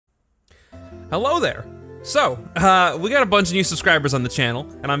Hello there. So, we got a bunch of new subscribers on the channel,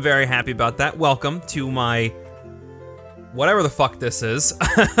 and I'm very happy about that. Welcome to my whatever the fuck this is.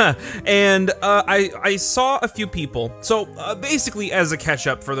 And I saw a few people. So basically, as a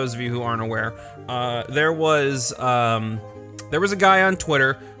catch-up for those of you who aren't aware, there was a guy on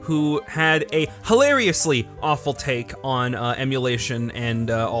Twitter who had a hilariously awful take on emulation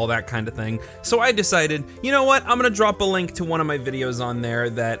and all that kind of thing. So I decided, you know what, I'm gonna drop a link to one of my videos on there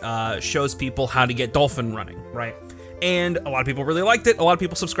that shows people how to get Dolphin running, right? And a lot of people really liked it, a lot of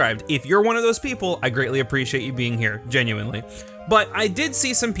people subscribed. If you're one of those people, I greatly appreciate you being here, genuinely. But I did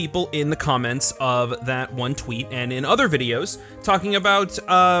see some people in the comments of that one tweet and in other videos talking about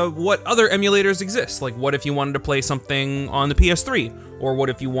what other emulators exist. Like, what if you wanted to play something on the PS3? Or what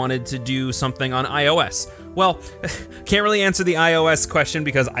if you wanted to do something on iOS? Well, can't really answer the iOS question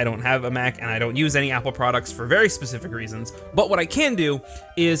because I don't have a Mac and I don't use any Apple products for very specific reasons. But what I can do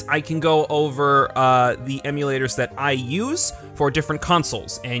is I can go over the emulators that I use for different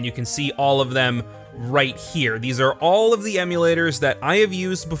consoles, and you can see all of them right here. These are all of the emulators that I have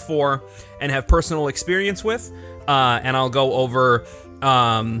used before and have personal experience with, and I'll go over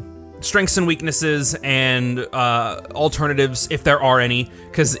strengths and weaknesses and alternatives, if there are any,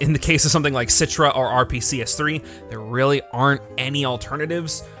 because in the case of something like Citra or RPCS3, there really aren't any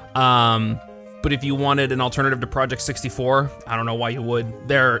alternatives. But if you wanted an alternative to Project 64, I don't know why you would.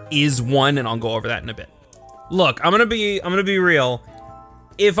 There is one, and I'll go over that in a bit. Look, I'm gonna be real.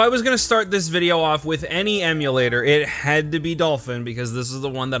 If I was gonna start this video off with any emulator, it had to be Dolphin, because this is the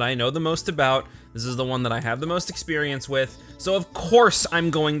one that I know the most about. This is the one that I have the most experience with. So of course I'm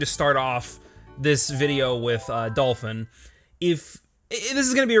going to start off this video with Dolphin. This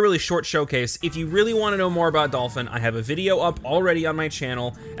is gonna be a really short showcase. If you really wanna know more about Dolphin, I have a video up already on my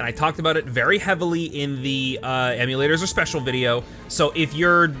channel, and I talked about it very heavily in the emulators or special video. So if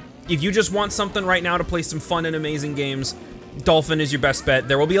you just want something right now to play some fun and amazing games, Dolphin is your best bet.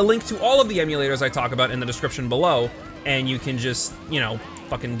 There will be a link to all of the emulators I talk about in the description below, and you can just, you know,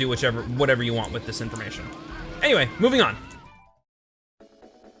 fucking do whatever you want with this information. Anyway, moving on.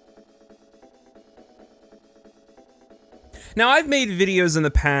 Now, I've made videos in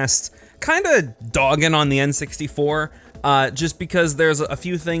the past kind of dogging on the N64, just because there's a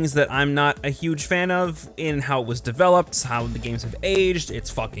few things that I'm not a huge fan of in how it was developed, how the games have aged, its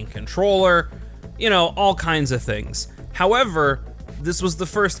fucking controller, you know, all kinds of things. However, this was the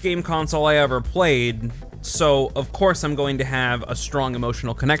first game console I ever played, so of course I'm going to have a strong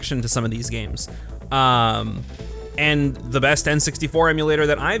emotional connection to some of these games. And the best N64 emulator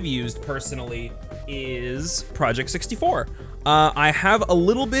that I've used personally is Project 64. I have a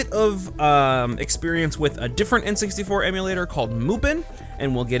little bit of experience with a different N64 emulator called Mupen,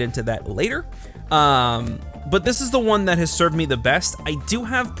 and we'll get into that later. But this is the one that has served me the best. I do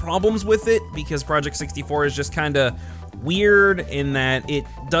have problems with it because Project 64 is just kind of weird in that it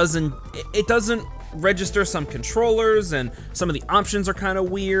doesn't register some controllers, and some of the options are kind of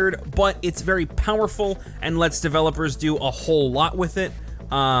weird, but it's very powerful and lets developers do a whole lot with it.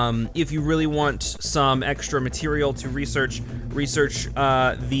 If you really want some extra material to research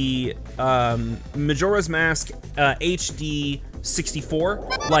the Majora's Mask HD 64.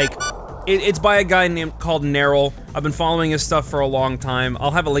 Like, it's by a guy called Nerl. I've been following his stuff for a long time.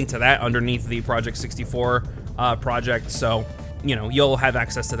 I'll have a link to that underneath the Project 64 project, so you know, you'll have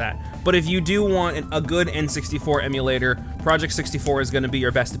access to that. But if you do want a good N64 emulator, Project 64 is going to be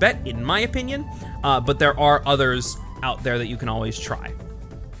your best bet, in my opinion. But there are others out there that you can always try.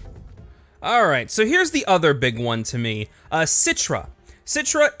 Alright, so here's the other big one to me. Citra.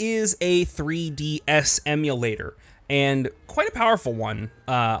 Citra is a 3DS emulator, and quite a powerful one,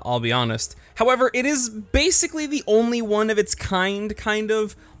 I'll be honest. However, it is basically the only one of its kind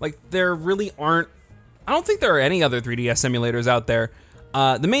of. Like, there really aren't... I don't think there are any other 3DS emulators out there.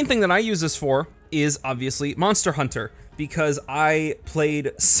 The main thing that I use this for is obviously Monster Hunter, because I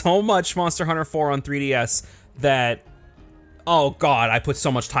played so much Monster Hunter 4 on 3DS that, oh god, I put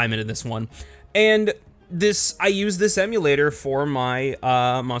so much time into this one. And I use this emulator for my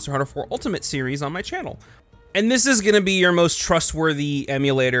Monster Hunter 4 Ultimate series on my channel. And this is gonna be your most trustworthy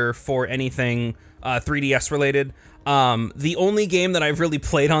emulator for anything 3DS related. The only game that I've really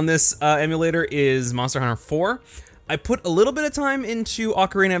played on this emulator is Monster Hunter 4. I put a little bit of time into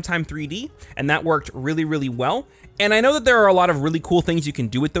Ocarina of Time 3D, and that worked really, really well. And I know that there are a lot of really cool things you can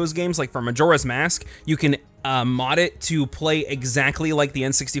do with those games, like for Majora's Mask, you can mod it to play exactly like the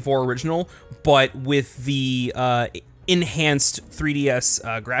N64 original, but with the enhanced 3DS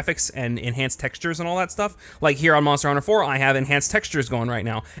graphics and enhanced textures and all that stuff. Like here on Monster Hunter 4, I have enhanced textures going right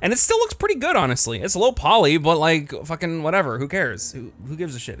now, and it still looks pretty good, honestly. It's low poly, but like fucking whatever, who cares? Who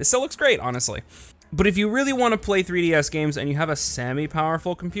gives a shit? It still looks great, honestly. But if you really want to play 3DS games and you have a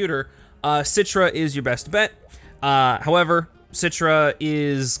semi-powerful computer, Citra is your best bet. However, Citra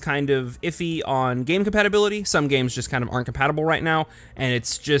is kind of iffy on game compatibility. Some games just kind of aren't compatible right now, and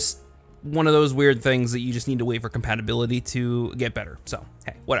it's just one of those weird things that you just need to wait for compatibility to get better. So,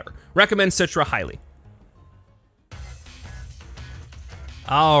 hey, whatever. Recommend Citra highly.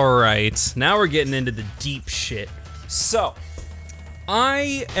 All right, now we're getting into the deep shit. So,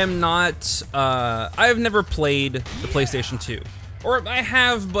 I am not, I have never played the PlayStation 2. Or I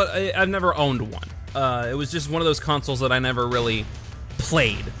have, but I've never owned one. It was just one of those consoles that I never really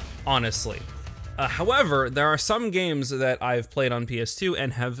played, honestly. However, there are some games that I've played on PS2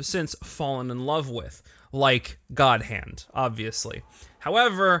 and have since fallen in love with, like God Hand, obviously.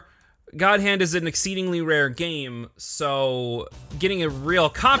 However, God Hand is an exceedingly rare game, so getting a real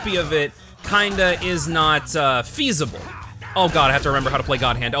copy of it kinda is not feasible. Oh god, I have to remember how to play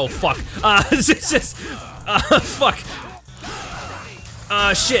God Hand. Oh fuck. It's just, fuck.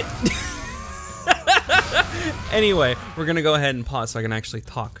 Shit. Anyway, we're gonna go ahead and pause so I can actually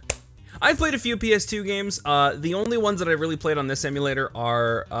talk. I've played a few PS2 games. The only ones that I really played on this emulator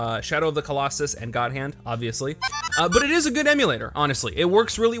are Shadow of the Colossus and God Hand, obviously. But it is a good emulator, honestly. It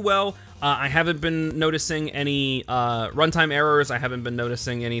works really well. I haven't been noticing any runtime errors. I haven't been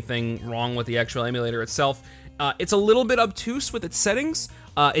noticing anything wrong with the actual emulator itself. It's a little bit obtuse with its settings.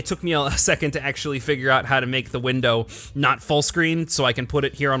 It took me a second to actually figure out how to make the window not full screen so I can put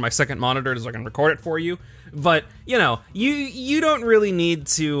it here on my second monitor so I can record it for you. But, you know, you don't really need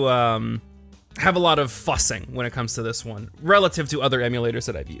to have a lot of fussing when it comes to this one, relative to other emulators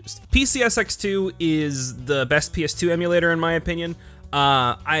that I've used. PCSX2 is the best PS2 emulator in my opinion.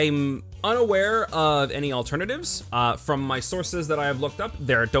 I'm unaware of any alternatives. From my sources that I have looked up,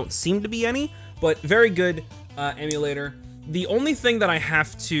 there don't seem to be any, but very good emulator. The only thing that I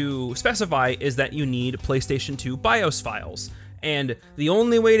have to specify is that you need PlayStation 2 BIOS files. And the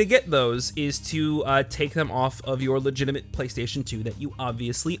only way to get those is to take them off of your legitimate PlayStation 2 that you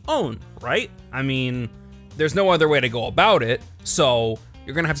obviously own, right? I mean, there's no other way to go about it, so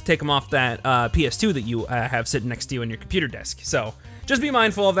you're gonna have to take them off that PS2 that you have sitting next to you on your computer desk. So just be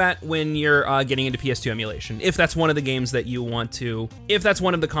mindful of that when you're getting into PS2 emulation, if that's one of the games that you want to, if that's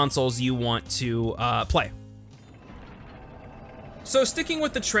one of the consoles you want to play. So sticking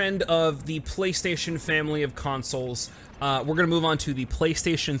with the trend of the PlayStation family of consoles, we're gonna move on to the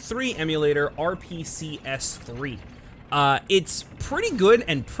PlayStation 3 emulator, RPCS3. It's pretty good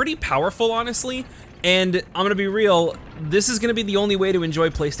and pretty powerful, honestly, and I'm gonna be real, this is gonna be the only way to enjoy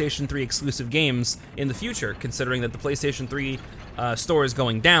PlayStation 3 exclusive games in the future, considering that the PlayStation 3 store is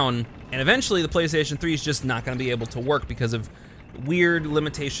going down, and eventually the PlayStation 3 is just not gonna be able to work because of weird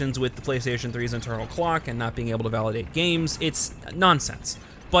limitations with the PlayStation 3's internal clock and not being able to validate games. It's nonsense.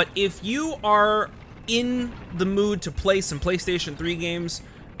 But if you are in the mood to play some PlayStation 3 games,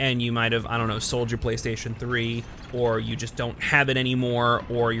 and you might have, I don't know, sold your PlayStation 3, or you just don't have it anymore,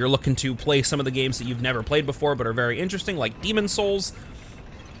 or you're looking to play some of the games that you've never played before but are very interesting, like Demon Souls,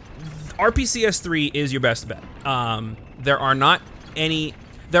 RPCS3 is your best bet. There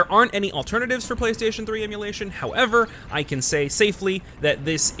aren't any alternatives for PlayStation 3 emulation. However, I can say safely that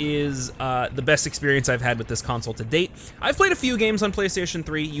this is the best experience I've had with this console to date. I've played a few games on PlayStation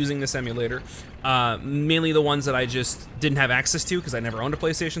 3 using this emulator, mainly the ones that I just didn't have access to because I never owned a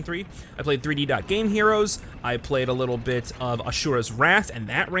PlayStation 3. I played 3D Game Heroes. I played a little bit of Ashura's Wrath, and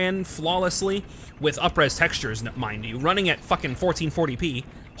that ran flawlessly with up-res textures, mind you, running at fucking 1440p.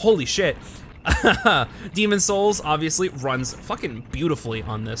 Holy shit. Demon Souls obviously runs fucking beautifully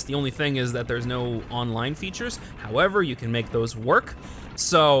on this. The only thing is that there's no online features. However, you can make those work.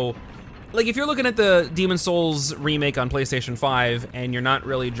 So, like, if you're looking at the Demon Souls remake on PlayStation 5 and you're not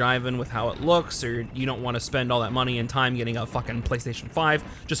really jiving with how it looks, or you don't want to spend all that money and time getting a fucking PlayStation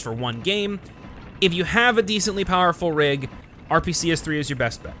 5 just for one game, if you have a decently powerful rig, RPCS3 is your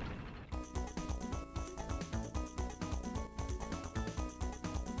best bet.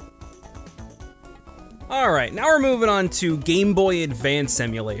 Alright, now we're moving on to Game Boy Advance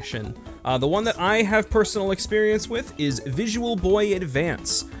emulation. The one that I have personal experience with is Visual Boy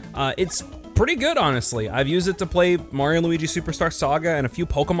Advance. It's pretty good, honestly. I've used it to play Mario & Luigi Superstar Saga and a few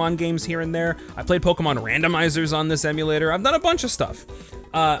Pokemon games here and there. I played Pokemon randomizers on this emulator. I've done a bunch of stuff.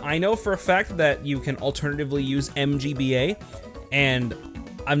 I know for a fact that you can alternatively use MGBA, and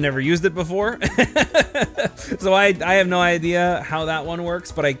I've never used it before, so I have no idea how that one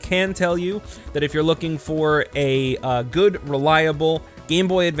works, but I can tell you that if you're looking for a good, reliable Game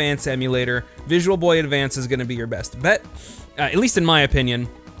Boy Advance emulator, Visual Boy Advance is gonna be your best bet, at least in my opinion,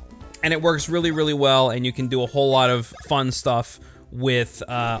 and it works really, really well, and you can do a whole lot of fun stuff with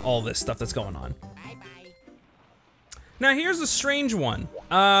all this stuff that's going on. Now here's a strange one,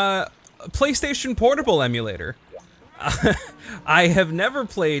 PlayStation Portable emulator. I have never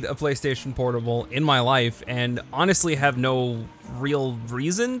played a PlayStation Portable in my life, and honestly have no real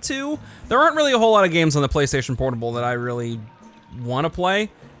reason to. There aren't really a whole lot of games on the PlayStation Portable that I really want to play,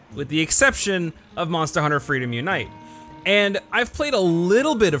 with the exception of Monster Hunter Freedom Unite. And I've played a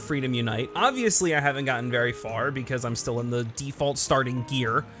little bit of Freedom Unite. Obviously, I haven't gotten very far because I'm still in the default starting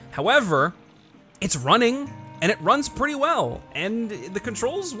gear. However, it's running, and it runs pretty well, and the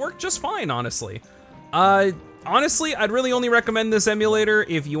controls work just fine, honestly. Honestly, I'd really only recommend this emulator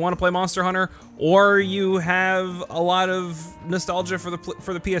if you want to play Monster Hunter, or you have a lot of nostalgia for the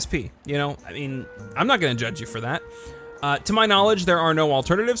PSP. You know, I mean, I'm not going to judge you for that. To my knowledge, there are no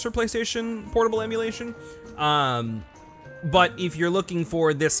alternatives for PlayStation Portable emulation. But if you're looking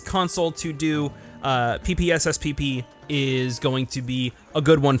for this console to do PPSSPP, is going to be a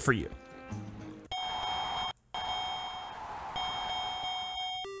good one for you.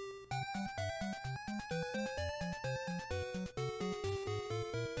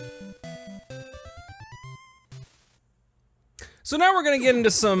 So now we're gonna get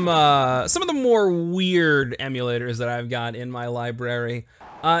into some of the more weird emulators that I've got in my library.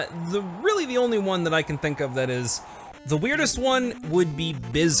 Really the only one that I can think of that is the weirdest one would be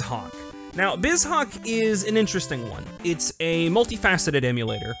BizHawk. Now, BizHawk is an interesting one. It's a multifaceted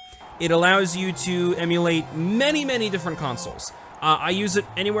emulator. It allows you to emulate many, many different consoles. I use it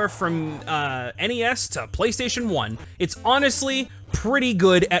anywhere from NES to PlayStation 1. It's honestly pretty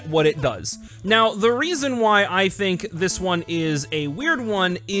good at what it does. Now, the reason why I think this one is a weird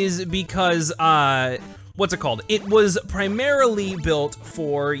one is because, what's it called? It was primarily built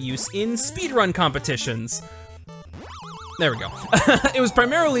for use in speedrun competitions. There we go. It was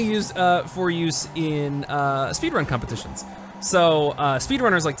primarily used for use in speedrun competitions. So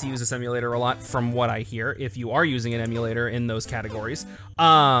speedrunners like to use this emulator a lot from what I hear, if you are using an emulator in those categories.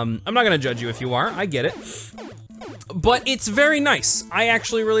 I'm not gonna judge you if you are, I get it. But it's very nice. I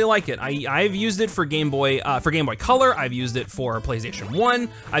actually really like it. I've used it for Game Boy Color. I've used it for PlayStation 1.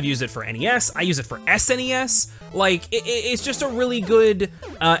 I've used it for NES. I use it for SNES. Like, it's just a really good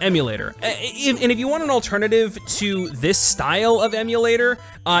emulator. And if you want an alternative to this style of emulator,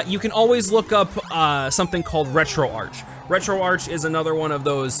 you can always look up something called RetroArch. RetroArch is another one of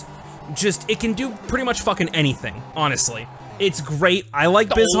those, it can do pretty much fucking anything, honestly. It's great. I like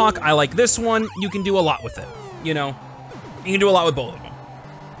BizHawk. I like this one. You can do a lot with it. You know, you can do a lot with both of them.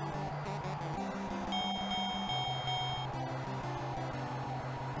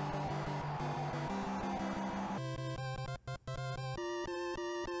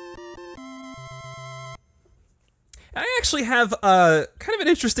 I actually have kind of an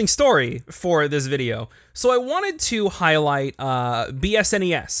interesting story for this video. So I wanted to highlight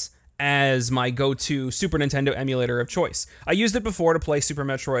BSNES as my go-to Super Nintendo emulator of choice. I used it before to play Super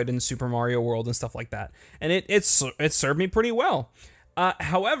Metroid and Super Mario World and stuff like that, and it served me pretty well.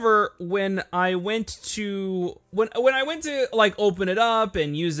 However, when I went to like open it up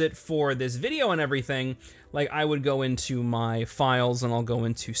and use it for this video and everything, like I would go into my files and I'll go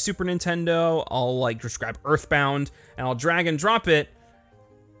into Super Nintendo, I'll like just grab Earthbound and I'll drag and drop it,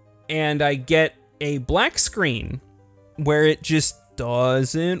 and I get a black screen where it just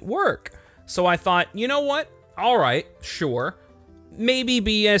doesn't work. So I thought, you know what? All right, sure. Maybe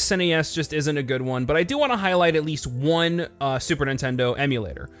BSNES just isn't a good one, but I do want to highlight at least one Super Nintendo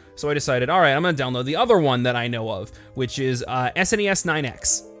emulator. So I decided, all right, I'm going to download the other one that I know of, which is SNES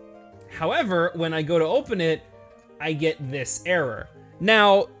 9X. However, when I go to open it, I get this error.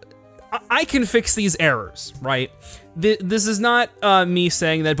 Now, I can fix these errors, right? This is not me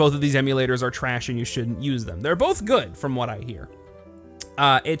saying that both of these emulators are trash and you shouldn't use them. They're both good, from what I hear.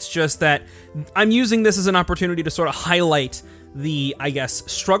 It's just that I'm using this as an opportunity to sort of highlight the, I guess,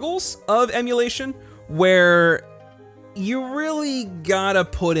 struggles of emulation, where you really gotta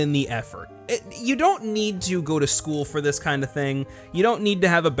put in the effort. You don't need to go to school for this kind of thing. You don't need to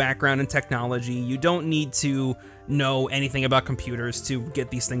have a background in technology. You don't need to know anything about computers to get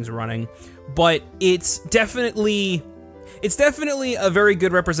these things running. But it's definitely a very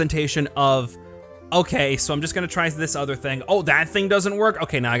good representation of, okay, so I'm just gonna try this other thing. Oh, that thing doesn't work?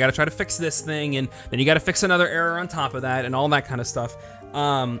 Okay, now I gotta try to fix this thing, and then you gotta fix another error on top of that, and all that kind of stuff.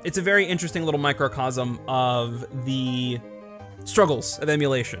 It's a very interesting little microcosm of the struggles of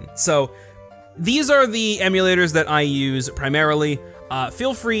emulation. So these are the emulators that I use primarily.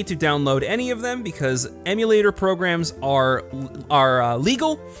 Feel free to download any of them because emulator programs are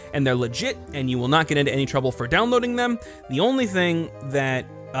legal and they're legit, and you will not get into any trouble for downloading them. The only thing that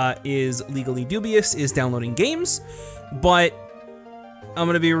is legally dubious is downloading games, but I'm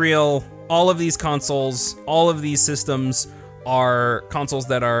gonna be real, all of these consoles, all of these systems are consoles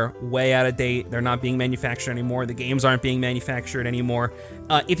that are way out of date. They're not being manufactured anymore. The games aren't being manufactured anymore.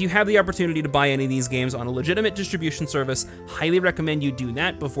 If you have the opportunity to buy any of these games on a legitimate distribution service, highly recommend you do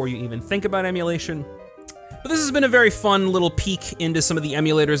that before you even think about emulation. But this has been a very fun little peek into some of the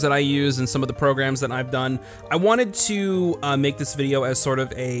emulators that I use and some of the programs that I've done. I wanted to make this video as sort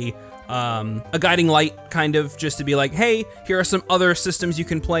of a guiding light, kind of, just to be like, hey, here are some other systems you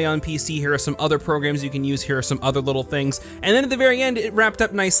can play on PC, here are some other programs you can use, here are some other little things. And then at the very end, it wrapped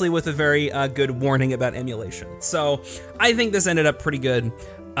up nicely with a very good warning about emulation. So I think this ended up pretty good.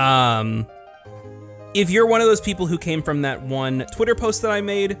 If you're one of those people who came from that one Twitter post that I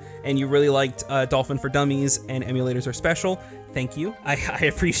made and you really liked Dolphin for Dummies and Emulators Are Special, thank you. I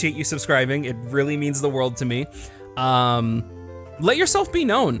appreciate you subscribing. It really means the world to me. Let yourself be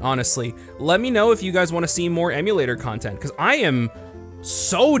known, honestly. Let me know if you guys want to see more emulator content, because I am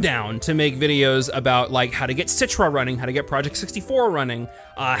so down to make videos about like how to get Citra running, how to get Project 64 running,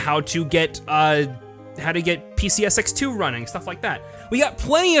 how to get PCSX2 running, stuff like that. We got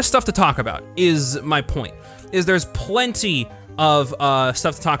plenty of stuff to talk about, is my point. There's plenty of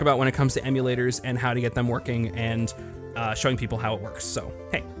stuff to talk about when it comes to emulators and how to get them working and showing people how it works. So,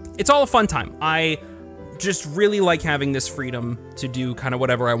 hey, it's all a fun time. I just really like having this freedom to do kind of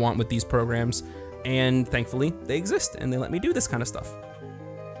whatever I want with these programs, and thankfully they exist and they let me do this kind of stuff.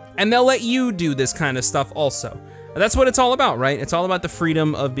 And they'll let you do this kind of stuff also. That's what it's all about, right? It's all about the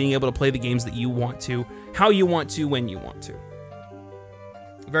freedom of being able to play the games that you want to, how you want to, when you want to.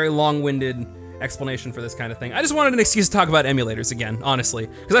 Very long-winded explanation for this kind of thing. I just wanted an excuse to talk about emulators again, honestly,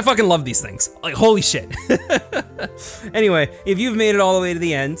 because I fucking love these things. Like, holy shit. Anyway, if you've made it all the way to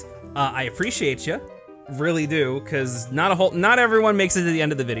the end, I appreciate you. Really do, because not everyone makes it to the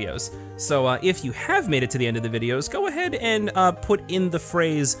end of the videos. So if you have made it to the end of the videos, go ahead and put in the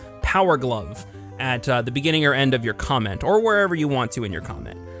phrase "Power Glove" at the beginning or end of your comment, or wherever you want to in your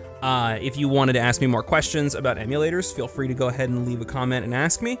comment. If you wanted to ask me more questions about emulators, feel free to go ahead and leave a comment and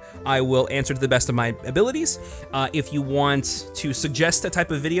ask me. I will answer to the best of my abilities. If you want to suggest a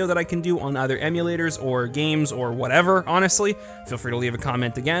type of video that I can do on either emulators or games or whatever, honestly, feel free to leave a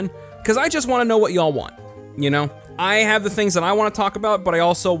comment again, because I just want to know what y'all want, you know? I have the things that I want to talk about, but I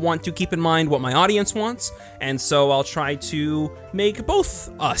also want to keep in mind what my audience wants, and so I'll try to make both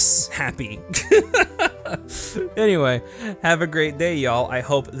us happy. Anyway, have a great day, y'all. I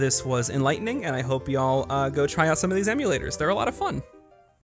hope this was enlightening, and I hope y'all go try out some of these emulators. They're a lot of fun.